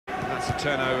to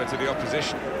turn over to the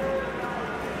opposition.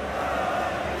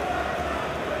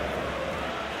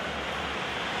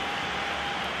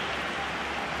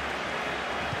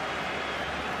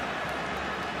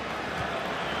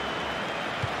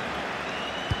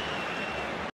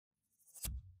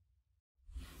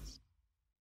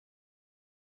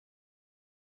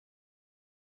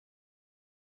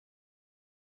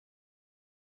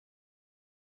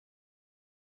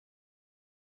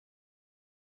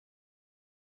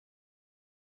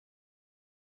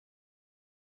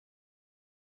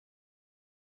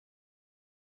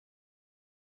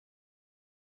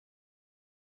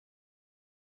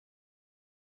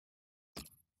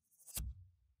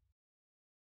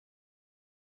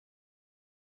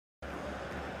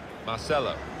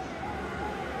 Marcelo.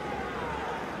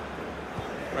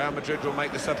 Real Madrid will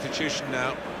make the substitution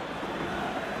now.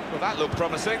 Well, that looked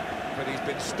promising, but he's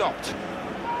been stopped.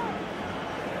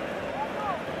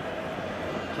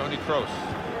 Toni Kroos.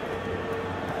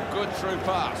 Good through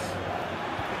pass.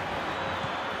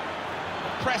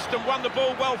 Pressed and won the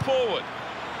ball well forward.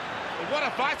 Well, what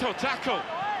a vital tackle,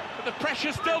 but the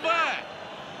pressure's still there.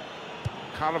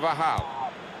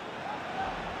 Carvajal.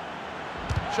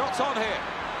 Shots on here.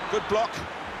 Good block.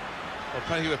 Well,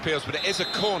 plenty of appeals, but it is a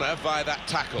corner via that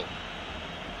tackle.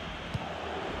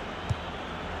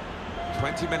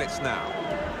 20 minutes now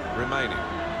remaining.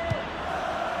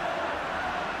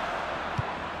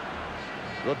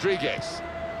 Rodriguez.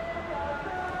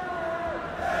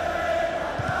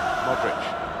 Modric.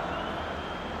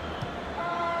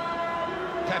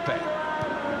 Pepe.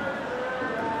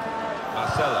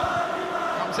 Marcelo.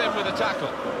 Comes in with a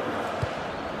tackle.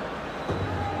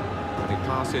 He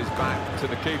passes back to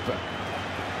the keeper.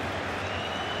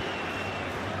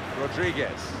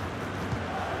 Rodriguez.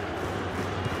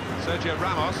 Sergio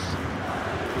Ramos.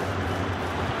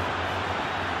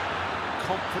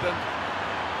 Confident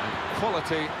and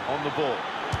quality on the ball.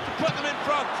 To put them in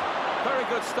front. Very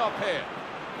good stop here.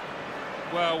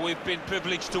 Well, we've been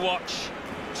privileged to watch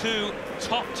two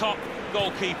top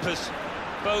goalkeepers.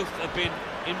 Both have been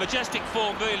in majestic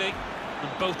form, really,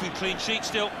 and both with clean sheets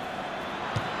still.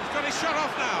 He's got his shot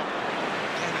off now.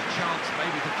 Again, a chance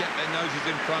maybe to get their noses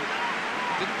in front.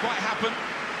 Didn't quite happen.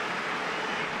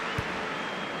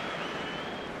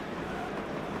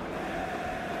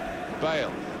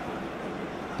 Bale.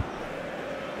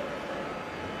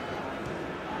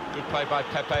 Good play by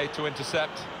Pepe to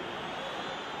intercept.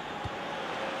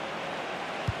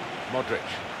 Modric.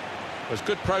 There's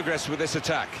good progress with this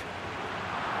attack.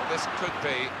 This could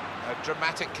be a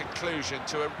dramatic conclusion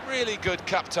to a really good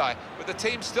cup tie, with the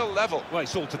team still level. Well,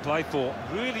 it's all to play for.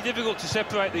 Really difficult to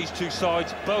separate these two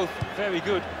sides. Both very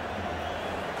good.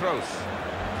 Kroos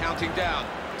counting down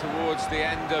towards the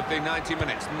end of the 90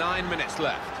 minutes. 9 minutes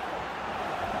left.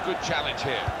 Good challenge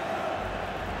here.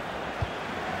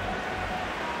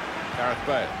 Gareth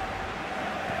Bale.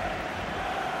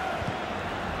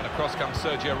 And across comes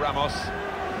Sergio Ramos.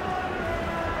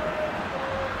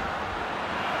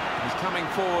 He's coming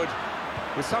forward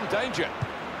with some danger.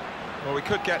 Well, we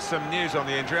could get some news on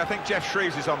the injury. I think Jeff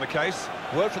Shreves is on the case.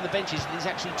 Word from the benches that he's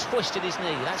actually twisted his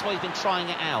knee. That's why he's been trying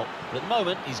it out. But at the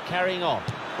moment, he's carrying on.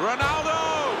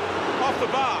 Ronaldo! Off the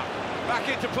bar. Back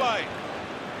into play.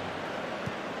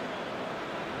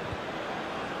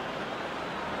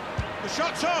 The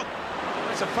shot's on.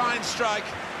 It's a fine strike,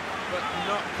 but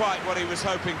not quite what he was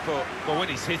hoping for. Well, when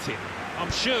he's hit it,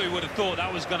 I'm sure he would have thought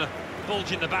that was going to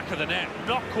bulge in the back of the net.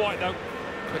 Not quite, though.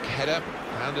 Quick header,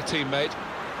 found a teammate.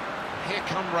 Here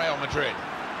come Real Madrid.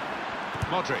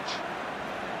 Modric.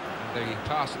 And the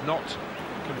pass not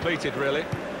completed, really.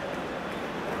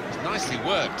 It's nicely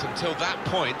worked until that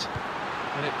point,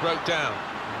 and it broke down.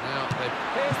 And now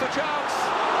here's the chance.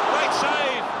 Great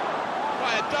save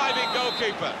by a diving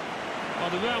goalkeeper. Well,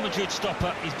 the Real Madrid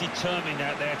stopper is determined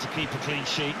out there to keep a clean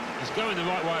sheet. He's going the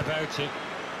right way about it.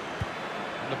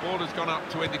 And the ball has gone up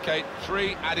to indicate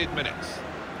 3 added minutes.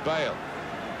 Bale.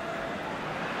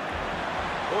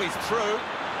 Oh, he's through.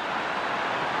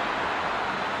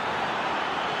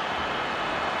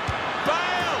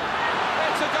 Bale!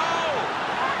 It's a goal!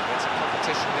 It's a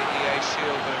competition, the EA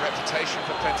Shield, with a reputation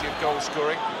for plenty of goal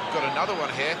scoring. We've got another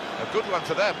one here, a good one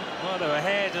for them. Well, they're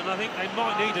ahead, and I think they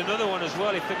might need another one as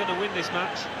well if they're going to win this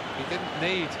match. He didn't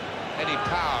need any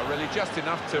power, really, just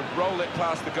enough to roll it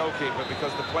past the goalkeeper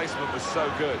because the placement was so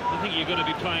good. I think you're going to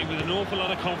be playing with an awful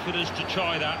lot of confidence to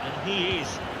try that, and he is.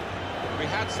 We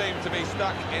had seemed to be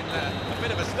stuck in a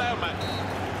bit of a stalemate.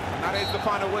 And that is the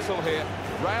final whistle here.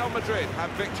 Real Madrid have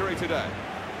victory today.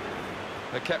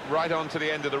 They kept right on to the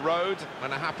end of the road,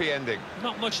 and a happy ending.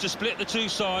 Not much to split the two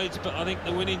sides, but I think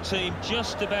the winning team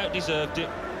just about deserved it.